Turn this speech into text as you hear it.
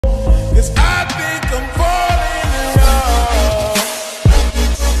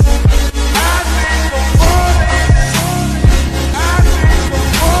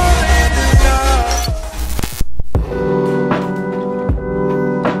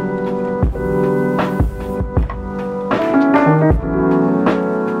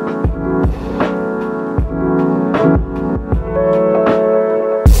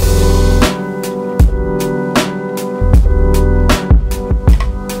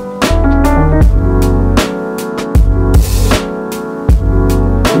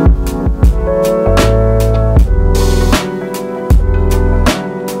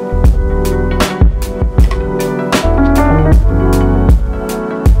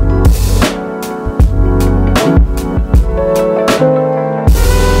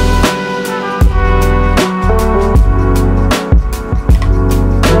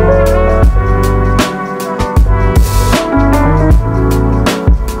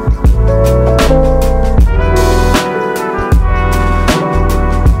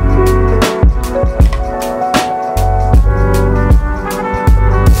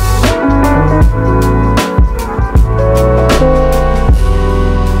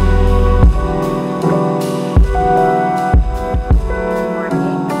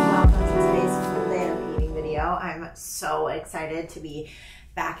To be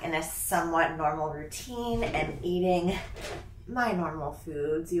back in a somewhat normal routine and eating my normal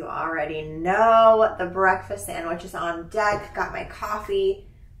foods. You already know the breakfast sandwich is on deck. Got my coffee.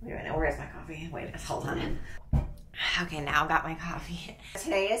 Wait a minute, where's my coffee? Wait, hold on. Okay, now got my coffee.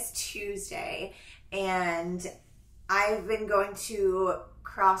 Today is Tuesday and I've been going to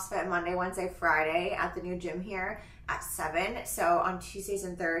CrossFit Monday, Wednesday, Friday at the new gym here at 7. So on Tuesdays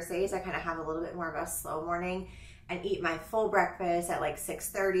and Thursdays, I kind of have a little bit more of a slow morning and eat my full breakfast at like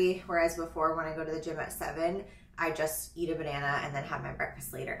 6:30, whereas before when I go to the gym at 7, I just eat a banana and then have my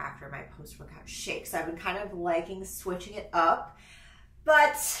breakfast later after my post-workout shake. So I've been kind of liking switching it up,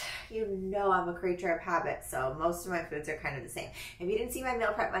 but you know I'm a creature of habit, so most of my foods are kind of the same. If you didn't see my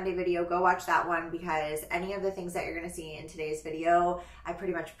Meal Prep Monday video, go watch that one because any of the things that you're gonna see in today's video, I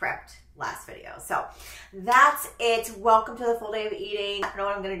pretty much prepped last video. So that's it. Welcome to the full day of eating. I don't know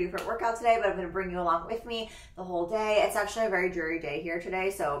what I'm gonna do for a workout today, but I'm gonna bring you along with me the whole day. It's actually a very dreary day here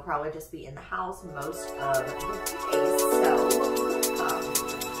today, so I'll probably just be in the house most of the day. So,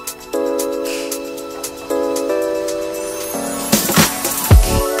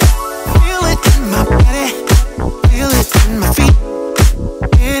 my body, feel it in my feet,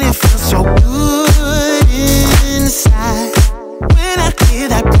 and it feels so good inside. When I hear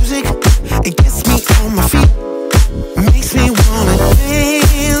that music, it gets me on my feet, makes me wanna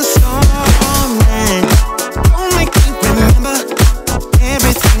dance all night. Don't make me remember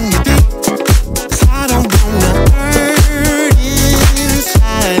everything you did, 'cause I don't wanna hurt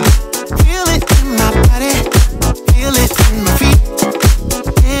inside. Feel it in my body, feel it in my feet,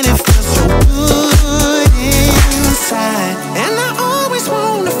 and it feels so good inside. And I always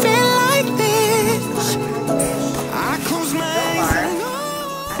wanna feel like this. I close my eyes and know.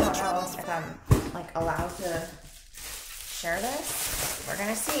 I don't know if I'm like allowed to share this. We're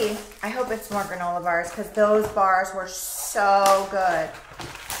gonna see. I hope it's more granola bars because those bars were so good.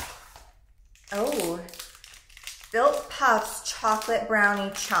 Oh, Built Puffs chocolate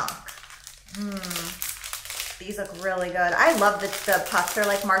brownie chunk. These look really good. I love the puffs. They're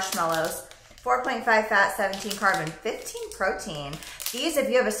like marshmallows. 4.5 fat, 17 carbon, 15 protein. These, if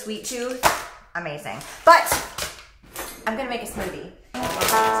you have a sweet tooth, amazing. But I'm gonna make a smoothie.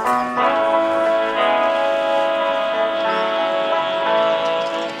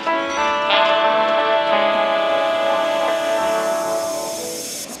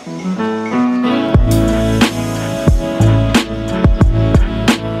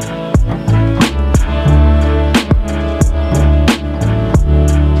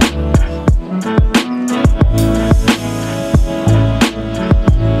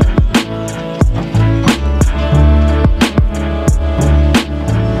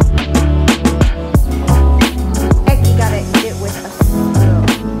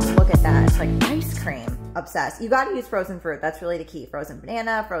 Obsessed. You got to use frozen fruit. That's really the key. Frozen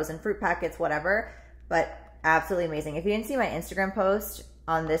banana, frozen fruit packets, whatever. But absolutely amazing. If you didn't see my Instagram post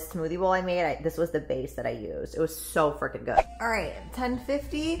on this smoothie bowl I made, this was the base that I used. It was so freaking good. All right,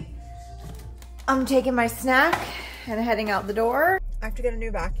 10:50. I'm taking my snack and heading out the door. I have to get a new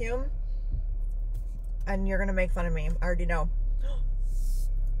vacuum. And you're going to make fun of me. I already know.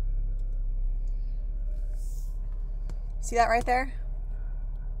 See that right there?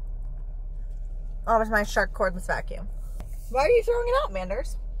 Oh, it's my shark cordless vacuum. Why are you throwing it out,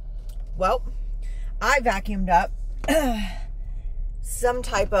 Manders? Well, I vacuumed up some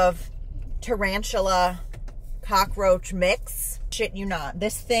type of tarantula cockroach mix. Shit you not.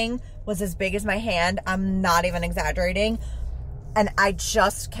 This thing was as big as my hand. I'm not even exaggerating. And I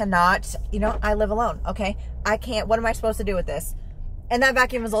just cannot, you know, I live alone, okay? I can't, what am I supposed to do with this? And that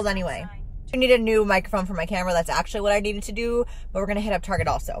vacuum is old anyway. I need a new microphone for my camera. That's actually what I needed to do, but we're gonna hit up Target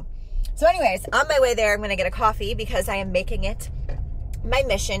also. So anyways, on my way there, I'm gonna get a coffee because I am making it my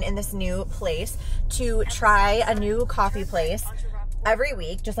mission in this new place to try a new coffee place every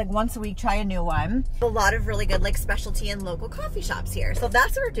week, just like once a week, try a new one. A lot of really good like specialty and local coffee shops here. So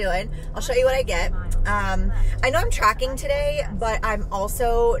that's what we're doing. I'll show you what I get. I know I'm tracking today, but I'm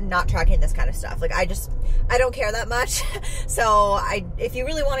also not tracking this kind of stuff. Like I don't care that much. So if you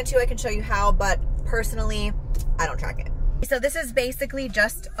really wanted to, I can show you how, but personally, I don't track it. So this is basically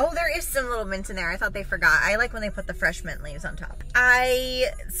just, oh, there is some little mint in there. I thought they forgot. I like when they put the fresh mint leaves on top.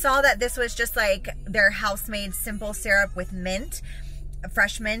 I saw that this was just like their house-made simple syrup with mint,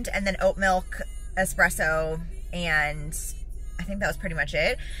 fresh mint, and then oat milk, espresso, and I think that was pretty much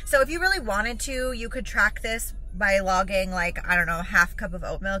it. So if you really wanted to, you could track this by logging like, I don't know, half cup of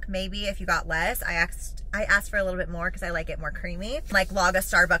oat milk maybe if you got less. I asked for a little bit more because I like it more creamy. Like log a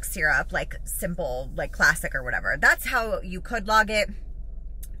Starbucks syrup, like simple, like classic or whatever. That's how you could log it.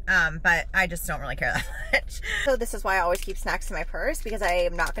 But I just don't really care that much. So this is why I always keep snacks in my purse, because I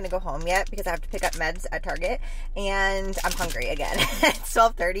am not going to go home yet because I have to pick up meds at Target and I'm hungry again. It's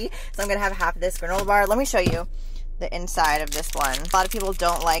 12:30, so I'm going to have half of this granola bar. Let me show you the inside of this one. A lot of people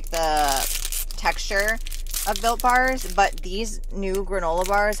don't like the texture of Built bars, but these new granola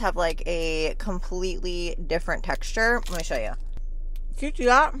bars have like a completely different texture. Let me show you. Can you see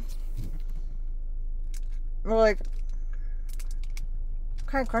that? They're like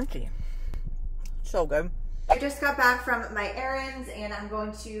kind of crunchy. So good. I just got back from my errands and I'm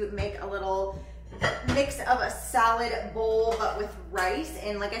going to make a little mix of a salad bowl but with rice,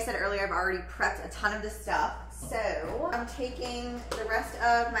 and like I said earlier, I've already prepped a ton of this stuff. So I'm taking the rest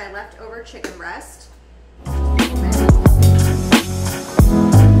of my leftover chicken breast.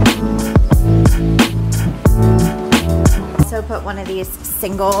 So put one of these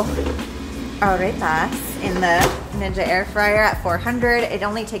single arepas in the Ninja air fryer at 400. It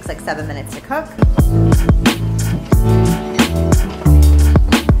only takes like 7 minutes to cook.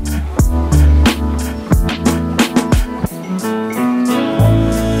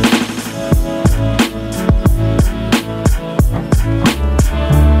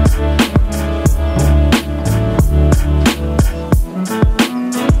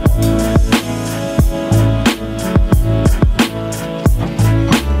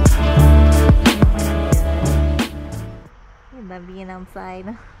 Outside.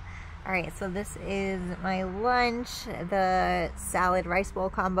 All right, so this is my lunch, the salad rice bowl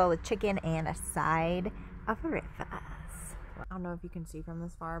combo with chicken and a side of arepas. I don't know if you can see from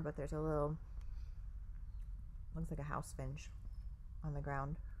this far, but there's a little, looks like a house finch on the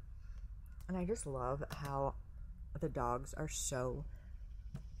ground. And I just love how the dogs are so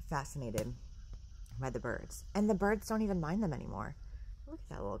fascinated by the birds. And the birds don't even mind them anymore. Look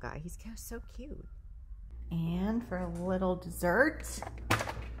at that little guy. He's so cute. And for a little dessert,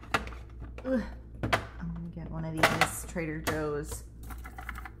 I'm gonna get one of these Trader Joe's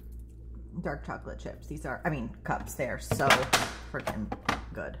dark chocolate chips. These are, I mean, cups. They are so freaking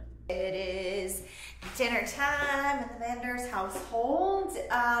good. It is dinner time at the Mander's household.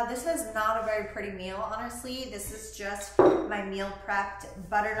 This is not a very pretty meal, honestly. This is just my meal prepped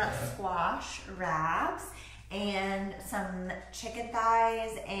butternut squash wraps and some chicken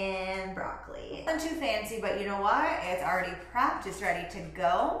thighs and broccoli. Not too fancy, but you know what? It's already prepped, it's ready to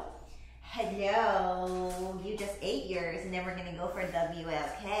go. Hello, you just ate yours and then we're gonna go for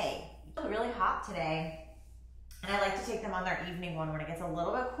WLK. It's really hot today, and I like to take them on their evening one when it gets a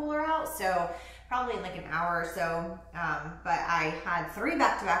little bit cooler out, so probably in like an hour or so. But I had 3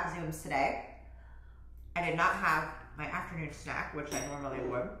 back-to-back Zooms today. I did not have my afternoon snack, which I normally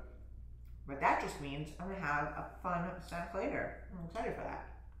would. But that just means I'm gonna have a fun snack later. I'm excited for that.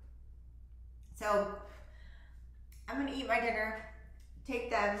 So I'm gonna eat my dinner, take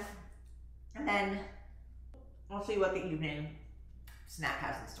them, and then we'll see what the evening snack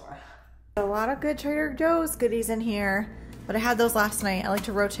has in store. A lot of good Trader Joe's goodies in here, but I had those last night. I like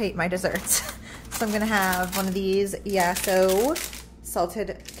to rotate my desserts. So I'm gonna have one of these Yasso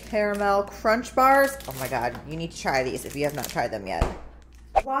salted caramel crunch bars. Oh my God, you need to try these if you have not tried them yet.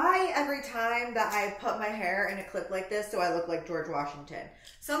 Why every time that I put my hair in a clip like this do I look like George Washington?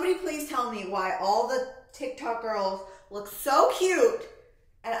 Somebody please tell me why all the TikTok girls look so cute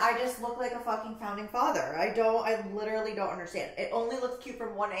and I just look like a fucking founding father. I literally don't understand. It only looks cute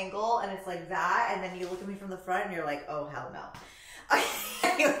from one angle and it's like that, and then you look at me from the front and you're like, oh hell no.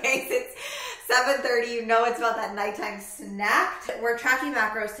 Anyways, 7:30, you know it's about that nighttime snack. We're tracking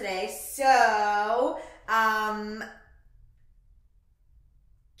macros today, so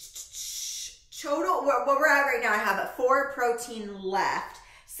total, what we're at right now, I have 4 protein left,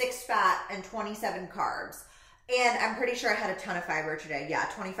 6 fat, and 27 carbs. And I'm pretty sure I had a ton of fiber today. Yeah,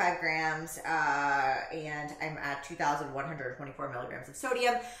 25 grams, and I'm at 2,124 milligrams of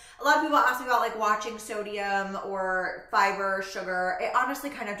sodium. A lot of people ask me about like watching sodium or fiber, sugar. It honestly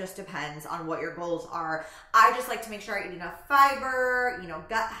kind of just depends on what your goals are. I just like to make sure I eat enough fiber, you know,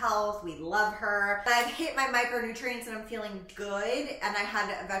 gut health, we love her. I've hit my micronutrients and I'm feeling good. And I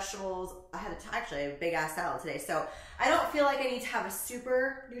had vegetables, actually a big ass salad today. So I don't feel like I need to have a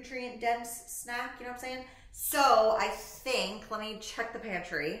super nutrient dense snack, you know what I'm saying? So I think, let me check the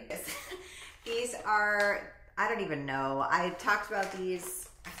pantry. These are, I don't even know. I talked about these,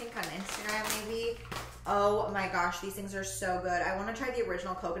 I think on Instagram maybe. Oh my gosh, these things are so good. I want to try the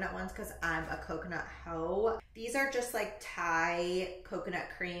original coconut ones because I'm a coconut hoe. These are just like Thai coconut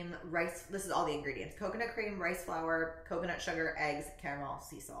cream, rice. This is all the ingredients. Coconut cream, rice flour, coconut sugar, eggs, caramel,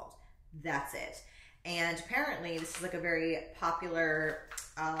 sea salt. That's it. And apparently this is like a very popular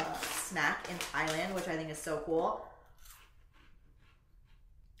snack in Thailand, which I think is so cool.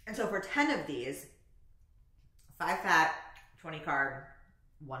 And so for 10 of these, 5 fat, 20 carb,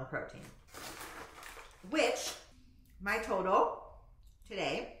 1 protein, which my total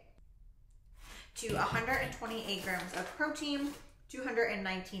today to 128 grams of protein,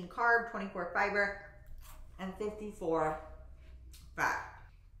 219 carb, 24 fiber, and 54 fat.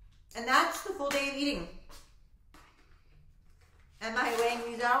 And that's the full day of eating. Am I weighing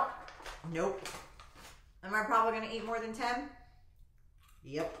these out? Nope. Am I probably gonna eat more than 10?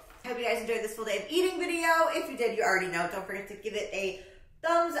 Yep. I hope you guys enjoyed this full day of eating video. If you did, you already know. Don't forget to give it a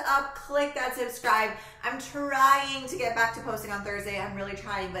thumbs up, click that subscribe. I'm trying to get back to posting on Thursday. I'm really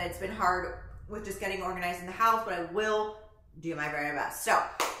trying, but it's been hard with just getting organized in the house, but I will do my very best. So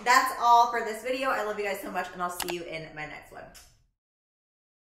that's all for this video. I love you guys so much, and I'll see you in my next one.